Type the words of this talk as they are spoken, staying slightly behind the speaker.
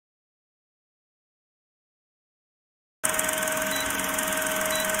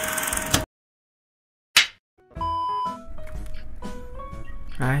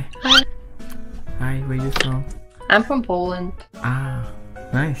Hi. Hi. Hi, where you from? I'm from Poland. Ah,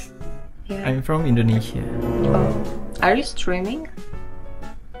 nice. Yeah. I'm from Indonesia. Oh. Are you streaming?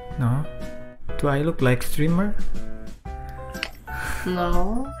 No? Do I look like streamer?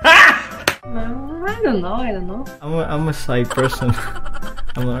 No. No, I don't know. I'm a shy person.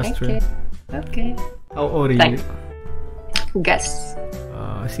 I'm not a streamer. Okay. How old are you? Guess.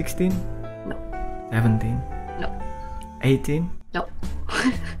 16? No. 17? No. 18? No.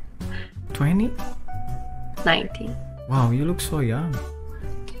 20? 19. Wow, you look so young.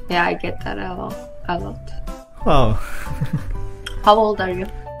 Yeah, I get that a lot. Wow. How old are you?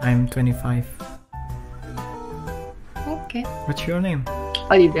 I'm 25. Okay. What's your name?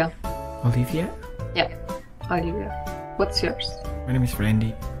 Olivia. Olivia? Yeah. Olivia. What's yours? My name is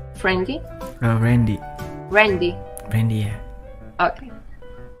Randy. Friendly? Randy. Randy. Randy, yeah. Okay.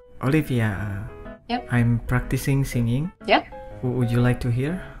 Olivia, Yep. I'm practicing singing. Yeah? Would you like to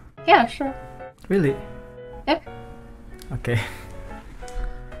hear? Yeah, sure. Really? Yep. Okay.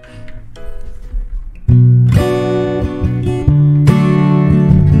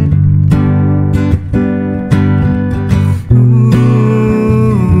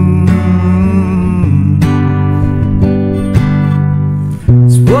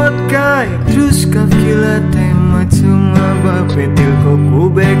 Terus kaki latih macam apa petil kau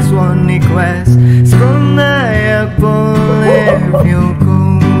kubek swan request Skona yak boleh feel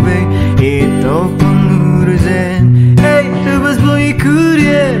kubek itu penurusan Hey, tebas boy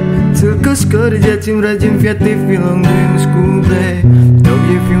kurie Terus kerja tim rajin fiatif film gue skubek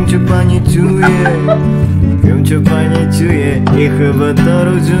Togi film cepatnya cuye Film cepatnya cuye Ikhe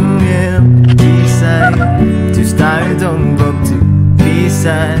betul ujungnya Kisah Just start on book to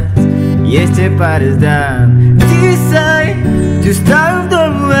Pisah Este parada Decide to start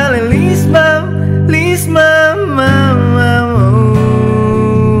the well and least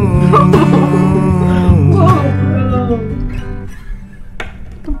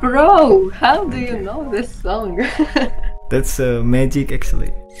Bro, how do you know this song? That's magic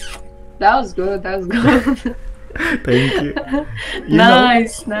actually. That was good. Thank you.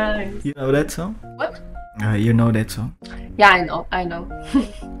 Nice. You know that song? What? You know that song? Yeah, I know.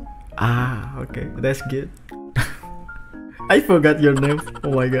 Ah, okay, that's good. I forgot your name.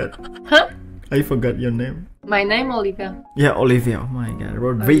 Oh my god. Huh? I forgot your name. My name Olivia. Yeah, Olivia. Oh my god,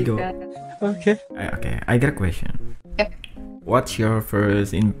 Rodrigo. Olivia. Okay. Okay, I got a question. Yeah. What's your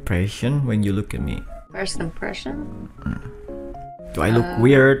first impression when you look at me? First impression? Do I look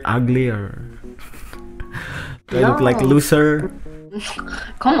weird, ugly, or do I look like a loser?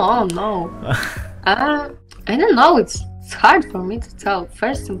 Come on, no. I don't know. It's hard for me to tell.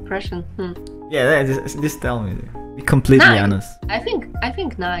 First impression. Yeah, just tell me. Be completely honest. I think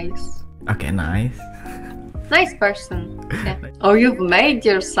nice. Okay, nice. Nice person. Yeah. Oh, you've made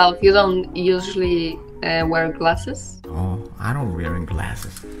yourself. You don't usually wear glasses? Oh, I don't wear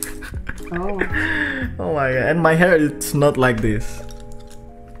glasses. Oh. Oh my god, and my hair it's not like this.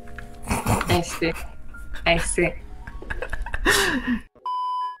 I see.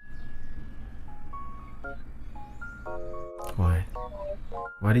 Why?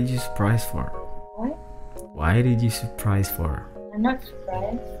 What did you surprise for? What? Why did you surprise for? I'm not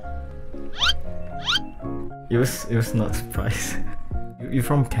surprised. It was not surprised. You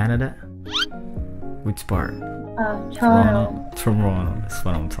from Canada? Which part? Toronto. Toronto. That's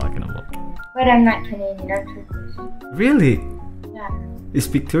what I'm talking about. But I'm not Canadian, I'm Turkish. Really? Yeah. You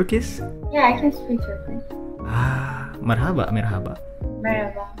speak Turkish? Yeah, I can speak Turkish. Ah, merhaba. Mereka.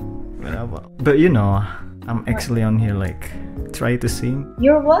 Merhaba. But you know, I'm actually on here like try to sing.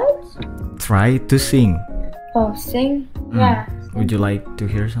 You're what? Try to sing. Oh, sing? Yeah. Would you like to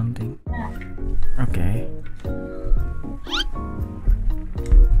hear something? Yeah. Okay.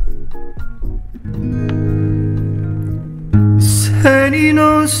 Senin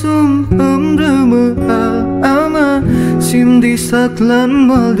olsun ömrümü ama şimdi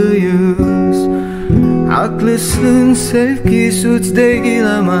saklanmalıyız. Haklısın, sevgi suç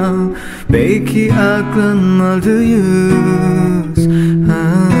değil ama belki aklanmalıyız.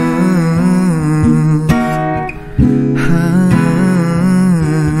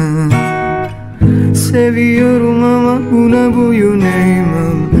 Seviyorum ama buna boyun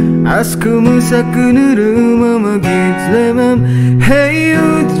eğmem. Aşkımı sakınırım ama gizlemem. Hey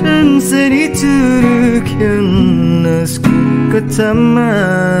uçan seni türürken aşkı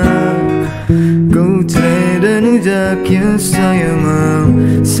katamam. Göçmeden uzak yaşayamam.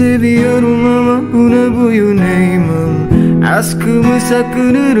 Seviyorum ama buna boyun eğmem. Aşkımı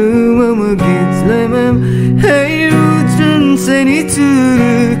sakınırım ama gizlemem. Hey uçan 모든 산이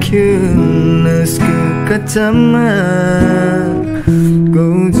들으켜나스 같아마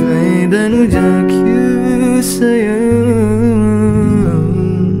고자이다 누자큐사야.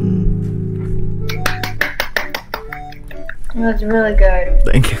 It was really good.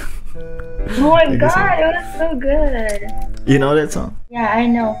 Thank you. Oh my Thank you so god, it was so good. You know that song? Yeah, I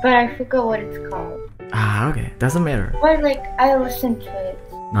know, but I forgot what it's called. Ah, okay. Doesn't matter. But like, I listened to it.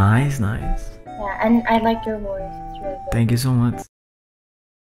 Nice, nice. Yeah, and I like your voice. It's really good. Thank you so much.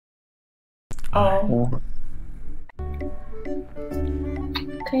 Oh.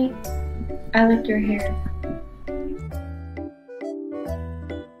 Okay. I like your hair.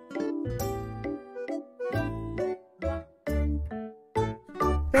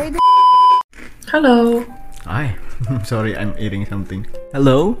 Hello. Hi. Sorry, I'm eating something.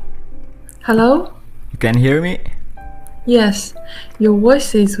 Hello? Hello? You can hear me? Yes, your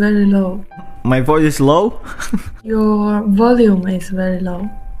voice is very low. My voice is low? Your volume is very low.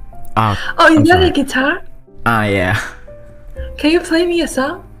 Ah, Oh, is I'm that sorry. a guitar? Ah, yeah. Can you play me a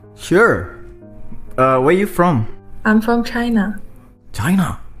song? Sure. Where you from? I'm from China.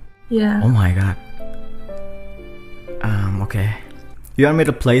 China? Yeah. Oh my god. Okay. You want me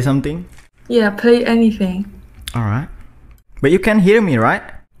to play something? Yeah, play anything. Alright. But you can hear me, right?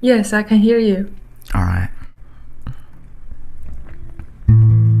 Yes, I can hear you. Alright.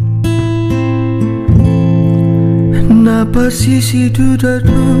 Napasisi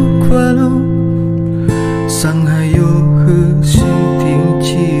dudadu kualo Sanghayo he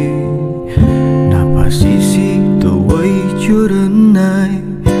sentingci Napasisi tawai jurenai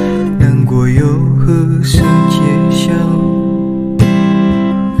Nanggoyo he senjieshao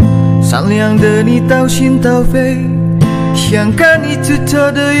Sang liang的你掏心掏肺想看你出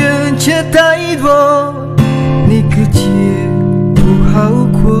头的人却太多你可接不好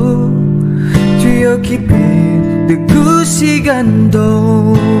过只有一遍的故事感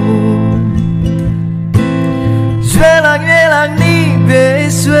动越让你别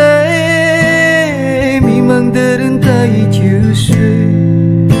睡迷茫的人他依旧睡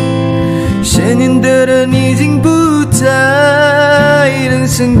想念的人已经不在人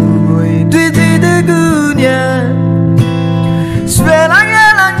生不会对对的姑娘越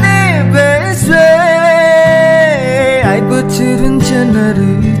让你别睡爱过这段艰难的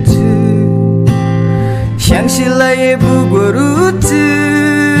日子想起来也不过如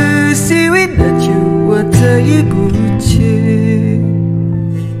此细微的就我再也不见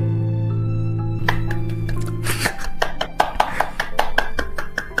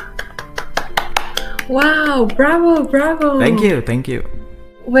Wow, bravo, bravo. Thank you, thank you.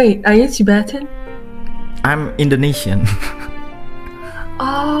 Wait, are you Tibetan? I'm Indonesian.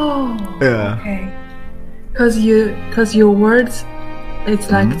 Oh. Yeah. Okay. Cause your words, it's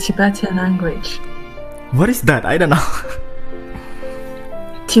like Tibetan language. What is that? I don't know.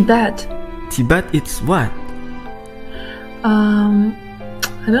 Tibet. Tibet, it's what? I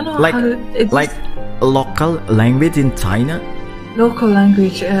don't know Like, how to, it's like a local language in China? local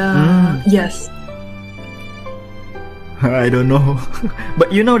language. Yes. I don't know.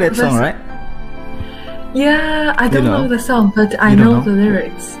 But you know that song, right? Yeah, I don't know? know the song, but I You don't know know? the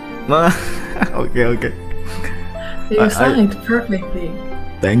lyrics. Okay, okay. You sang it perfectly.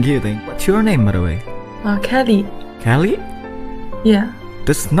 Thank you, thank you. What's your name, by the way? Kelly. Kelly? Yeah.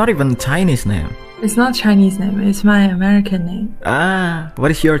 That's not even Chinese name. It's not Chinese name. It's my American name. Ah, what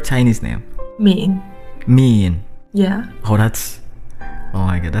is your Chinese name? Min. Min. Yeah. Oh, oh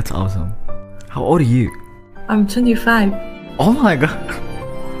my god, that's awesome. How old are you? I'm 25. Oh my god.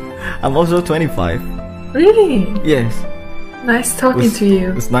 I'm also 25. Really? Yes. Nice talking to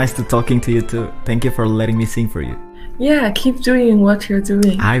you. It's nice to talking to you too. Thank you for letting me sing for you. Yeah, keep doing what you're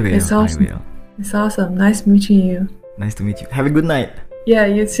doing. I will. It's awesome. I will. It's awesome. Nice meeting you. Nice to meet you. Have a good night. Yeah,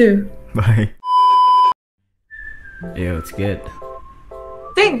 you too. Bye. Yo, it's good.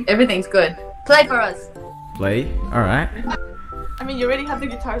 Think everything's good. Play for us. Play? Alright. I mean, you already have the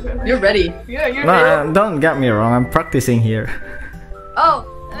guitar. You're ready. Yeah, you're No, ready. don't get me wrong. I'm practicing here. Oh,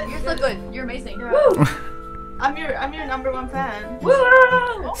 you're so good. You're amazing. Yeah. Woo! I'm your number one fan. Woo!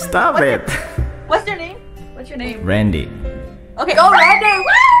 Oh my Stop God. it. What's your name? What's your name? Randy. Okay, Go Randy!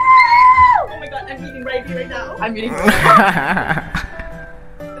 Woo! Oh my god, I'm eating right here right now. I'm eating.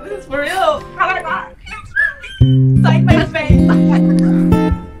 This is for real. How about that? Sign my face.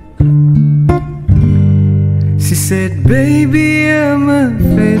 She said, baby, I'm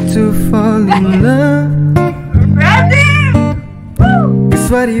afraid to fall in love. Randy! Woo!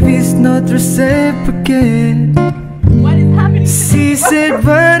 Cause what if it's not reciprocated? What is happening? She said,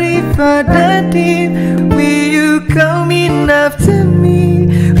 what if I died in? Will you come in after me?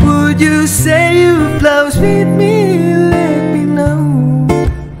 Would you say you blouse with me?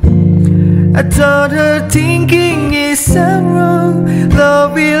 thought her thinking is I'm wrong.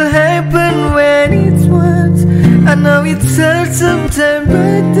 Love will happen when it's once. I know it's hard sometimes,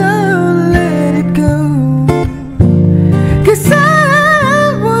 but don't let it go. 'Cause I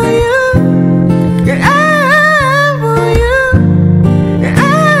want you, yeah, I want you, yeah, I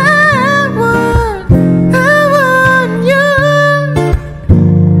want you.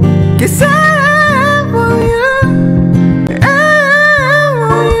 'Cause I want you, yeah, I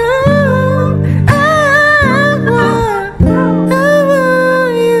want you, I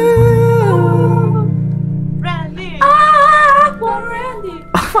want you. Randy. Randy.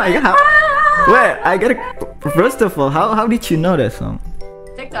 Oh my god! Wait, I gotta. First of all, how did you know that song?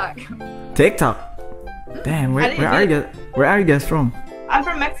 TikTok. TikTok. Damn, How did you are you get- guys? Where are you guys from? I'm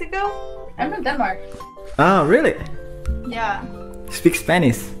from Mexico. I'm from Denmark. Oh, really? Yeah. Speak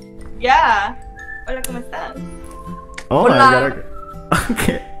Spanish? Yeah. Hola, ¿cómo estás? Oh my Hola. god.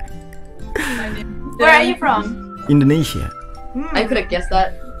 Okay. Where are you from? Indonesia. I could have guessed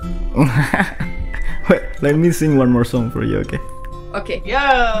that. Wait, let me sing one more song for you, okay? Okay.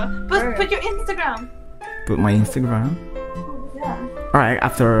 Yeah. Alright. Put your Instagram. Put my Instagram. Yeah. Alright,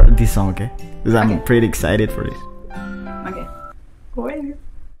 after this song, okay? Because I'm Okay. pretty excited for this. Okay. Where?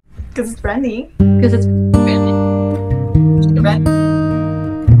 Because it's Randy. Because it's Randy.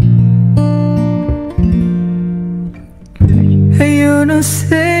 Yo no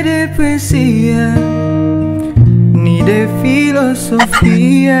sé de poesía ni de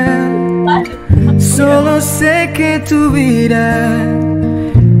filosofía, solo sé que tu vida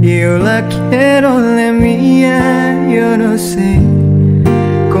yo la quiero la mía. Yo no sé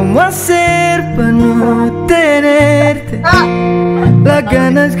cómo hacer para no tenerte las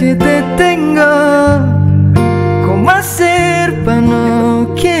ganas que te tengo, cómo hacer para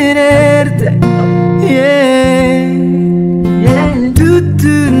no quererte. Yeah.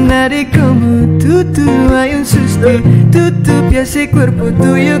 Nadie como tú, hay un sustituto para ese cuerpo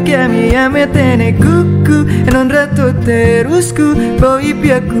tuyo que a mí ya me tiene cucu. En un rato te busco, voy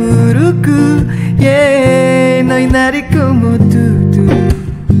pia curucu. Yeah, no hay nadie como tú,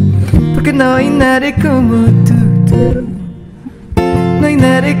 porque no hay nadie como tú. No hay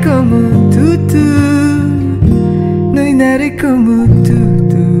nadie como tú, no hay nadie como tú.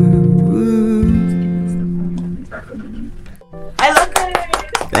 I love it.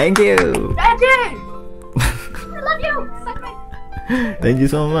 Thank you. Randy. I love you. Suck my- Thank you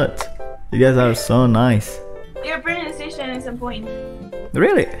so much. You guys are so nice. Your pronunciation is on point.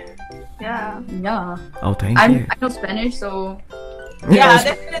 Really? Yeah. Yeah. Oh, thank I you. know Spanish, so. Yeah, also-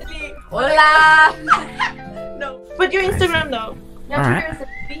 definitely. Hola. No. Put your Instagram though. Yeah, Alright.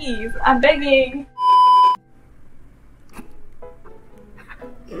 Please. I'm begging.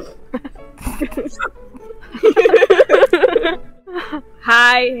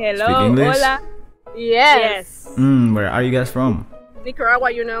 Hi, hello, Speak English? hola. Yes. Where are you guys from?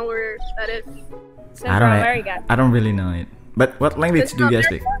 Nicaragua, you know where that is? I Central America. don't really know it. But what language do you guys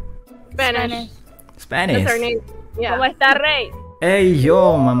speak? Spanish. Spanish. That's our name. Yeah. ¿Cómo está, Rey? Hey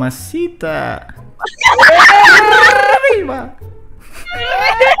yo, mamacita. Arriba.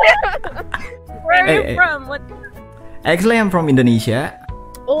 Where are Hey, you hey. from? What? Actually, I'm from Indonesia.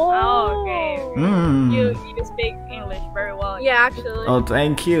 Oh, okay. Mm. You speak English very well. Yeah, actually. Oh,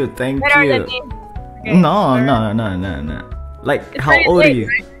 thank you, thank Better you. than me. Okay. No. Like, It's how pretty old are late, you?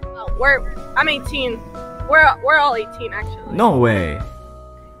 right? I'm 18. We're all 18 actually. No way.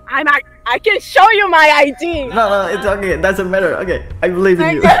 I can show you my ID. No, it's okay. Doesn't matter. Okay, I believe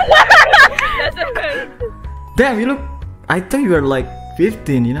in you. That's okay. Damn, you look. I thought you were like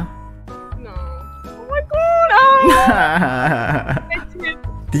 15. You know. No. Oh my god. No.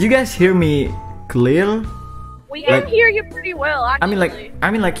 Did you guys hear me clear? We can Like- hear you pretty well. Actually.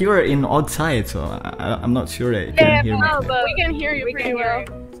 I mean like you were in outside, so I'm not sure that you can hear me. no, but we can hear you pretty well.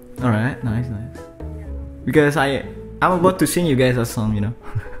 All right, nice. Because I'm about to sing you guys a song, you know.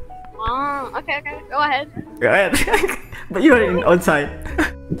 Oh, okay. Go ahead. Go ahead. But you are in outside.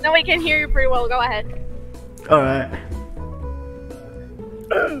 No, we can hear you pretty well. Go ahead. All right.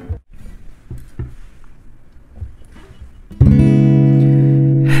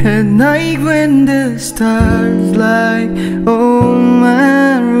 At night when the stars light on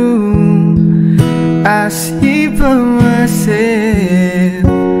my room, I see by myself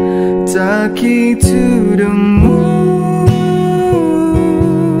talking to the moon,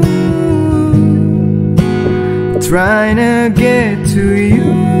 trying to get to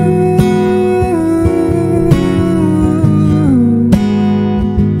you.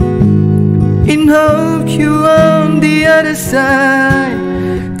 In hope you on the other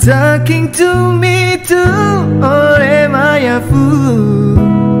side, talking to me too, or am I a fool?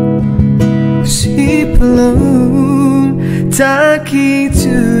 sleep alone, talking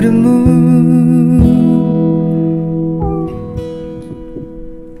to the moon.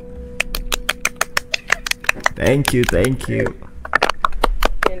 Thank you, thank you.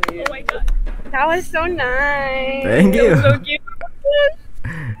 Oh my god. That was so nice. Thank you. That was so cute.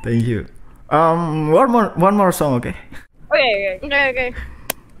 Thank you. One more song, okay? Okay.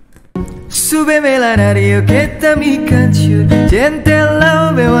 Súbeme la radio que está mi canción. Siente el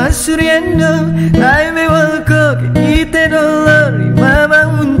lado, me va subiendo. Ay, me volco, que quite dolor. Y mamá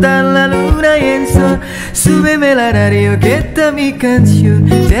junta la luna y el sol. Súbeme la radio que está mi canción.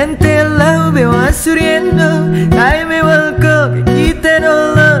 Siente el lado, me va subiendo. Ay, me volco, que quite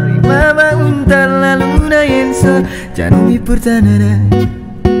dolor. Y mamá junta la luna y el sol. Ya no me importa nada,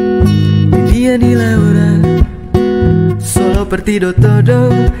 ni día ni la hora. Solo perdido todo,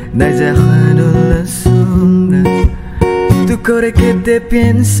 no has dejado las sombras. Tú corre que te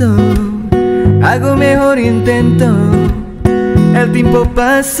pienso, hago mejor intento. El tiempo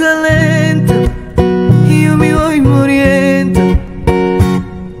pasa lento y yo me voy muriendo.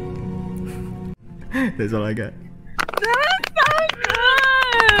 That's all I got. That's so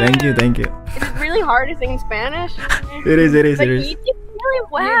good. Thank you. It's really hard to sing Spanish. It is. But you did really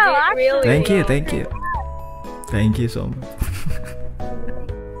well, actually. Thank you. Thank you so much.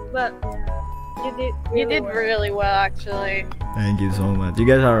 But you did really well, actually. Thank you so much. You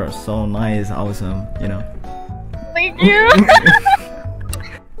guys are so nice, awesome, you know. Thank you.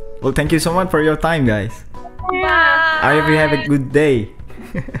 Well, thank you so much for your time, guys. Yeah. I hope you have a good day.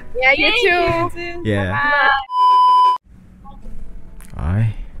 Yeah, you too. Yeah.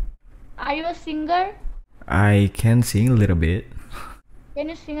 Are you a singer? I can sing a little bit. Can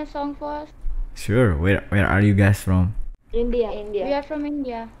you sing a song for us? Sure. Where are you guys from? We are from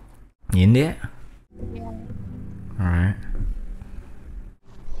India. India? Yeah. Alright.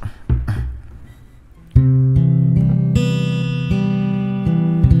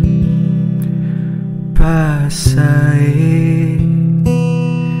 Pasai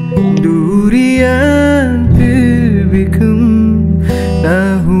durian pilbikum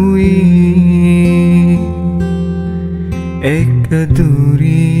nahui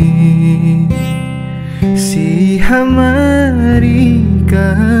ekaduri si hamari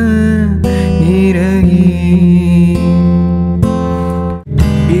kahani rahi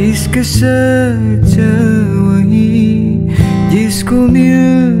इसके सच्चा वही जिसको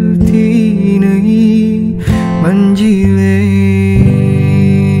मिलती नहीं मंजिलें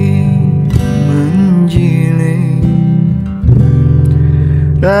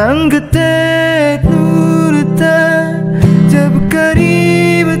रंग तेज नूर था जब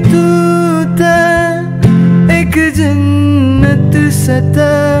करीब तू था एक जन्नत सा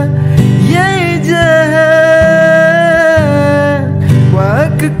था ये जहां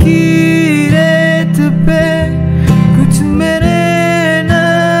वाक़ की रेत पे कुछ मेरे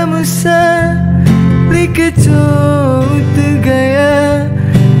नाम सा लिख छूट गया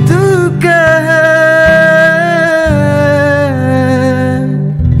तू कहाँ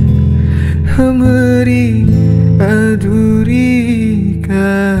हमारी अधूरी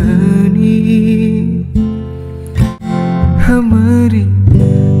कहानी हमारी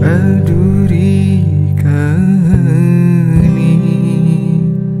अधूरी कहानी.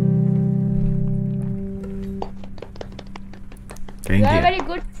 Thank You are a you. very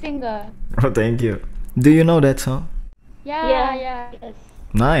good singer. Oh, thank you. Do you know that song? Yeah. Yes.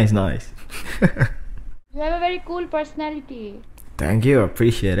 Nice. You have a very cool personality. Thank you.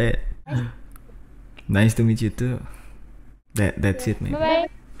 Appreciate it. Nice to meet you too. That's it, man. Bye.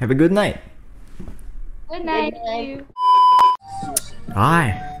 Have a good night. Good night. You.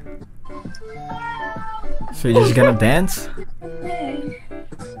 Hi. So you're just gonna dance?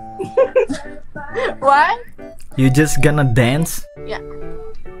 What? You just gonna dance? Yeah.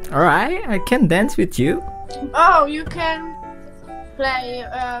 Alright, I can dance with you. Oh, you can play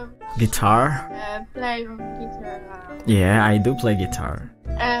Guitar? play guitar. Yeah, I do play guitar.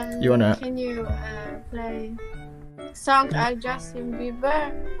 And You wanna- Can you play song by Justin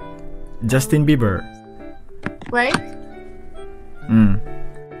Bieber? Justin Bieber. Wait.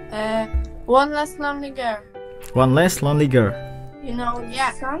 One Less Lonely Girl. One Less Lonely Girl. You know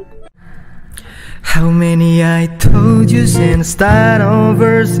that song? How many I told you and start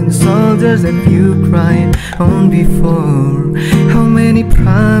overs and soldiers that you cried on before? How many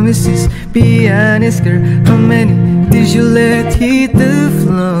promises, be honest girl? How many did you let hit the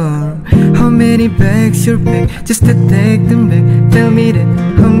floor? How many bags your back just to take them back? Tell me that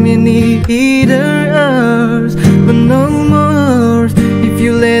how many either ours, but no more. If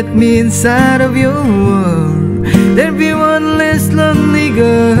you let me inside of your world, there'd be one less lonely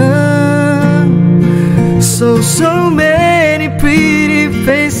girl. saw so many pretty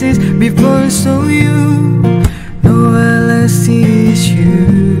faces before I saw you. Now all I see is you.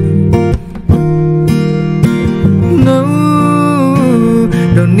 No,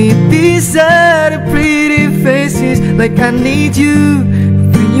 don't need these other pretty faces like I need you.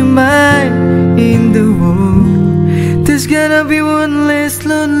 When you're mine in the world, there's gonna be one less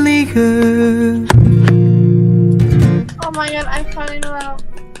lonely girl. Oh my god, I'm falling in love.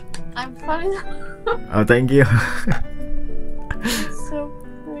 I'm falling in love. Oh, thank you. So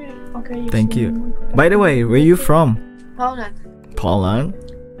pretty. Okay, Thank you. By the way, where you from? Poland. Poland?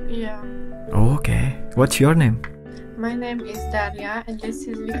 Yeah. Oh, okay. What's your name? My name is Daria and this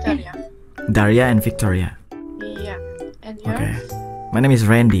is Victoria. Daria and Victoria. Yeah. And yours? Okay. My name is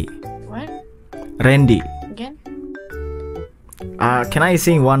Randy. What? Randy. Again? Can I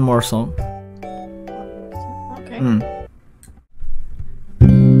sing one more song? Okay.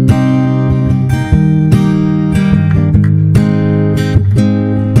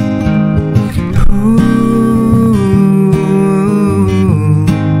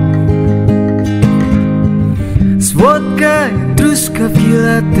 Słodka jak truska w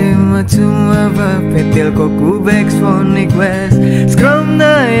kile, ty ma czumawa petil kokubek słonik łez.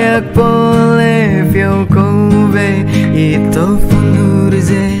 Skromna jak pole fiołkowe i to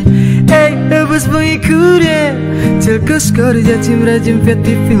funurze. Ej, bez mojej kurie, tylko skoro dziecim radzim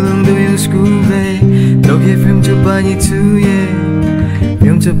kwiaty film dują skubę. Drogie wiem, co pani czuje,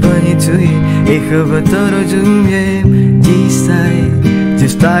 wiem, co pani czuje i chyba to rozumiem. Dzisiaj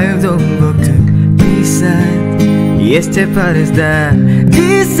zostaję w domu, bo chcę pisać. Jeszcze parę zdań.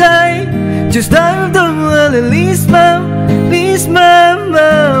 Dzisiaj zostaję w domu, ale list mam,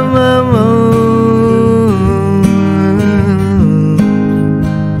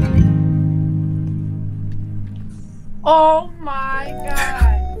 Oh my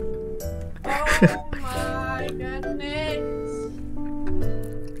god. Oh my goodness.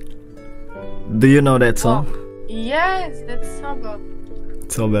 Do you know that song? Yes, that's Sobel.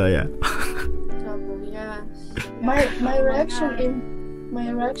 Sobel, yeah. Sobel, yes. My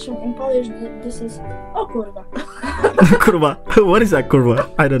reaction in Polish, this is oh kurwa. Kurwa. What is that kurva?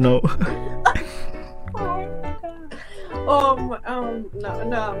 I don't know.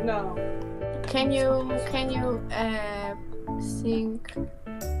 No. Can you sing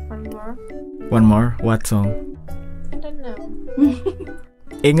one more? One more? What song? I don't know.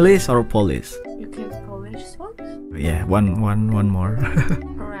 English or Polish? You can Polish songs? Yeah, one more.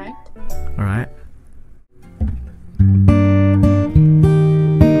 Alright. Alright.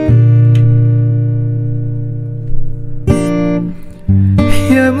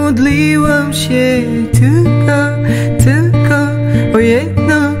 Ja modliłam się tylko o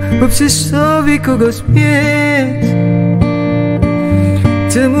jedno, bo przy sobie kogoś mieć.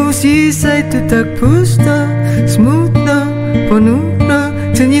 Czemu dzisiaj tu tak pusto, smutno, ponuro,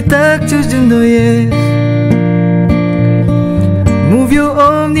 czy nie tak wciąż zimno jest? Mówią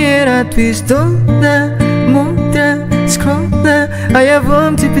o mnie ratwiej zdolna, mądra, skromna, a ja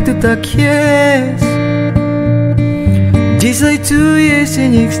wątpię, to tak jest. Dzisiaj czuję się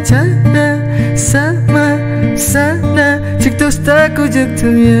niechciana, sama, czy ktoś tak jak to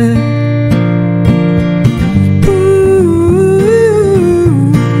mnie?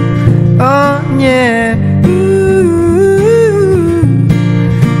 O nie,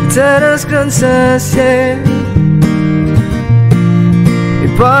 teraz kręcę się i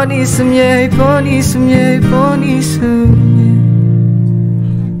poniosą mnie.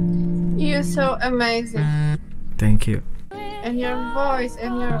 You're so amazing. Thank you. And your voice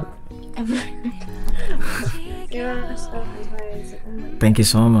and your everything. You're so amazing. Thank you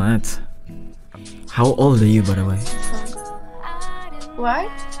so much. How old are you, by the way? What?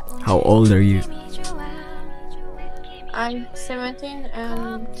 How old are you? I'm 17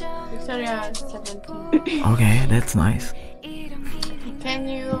 and Victoria is 17. Okay, that's nice. Can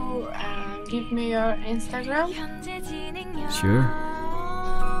you give me your Instagram? Sure.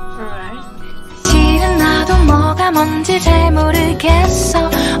 Alright. 실은 나도 뭐가 뭔지 잘 모르겠어.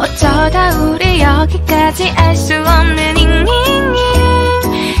 어쩌다 우리 여기까지 알 수 없는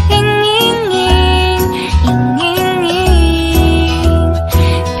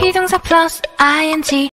비동사 플러스 ing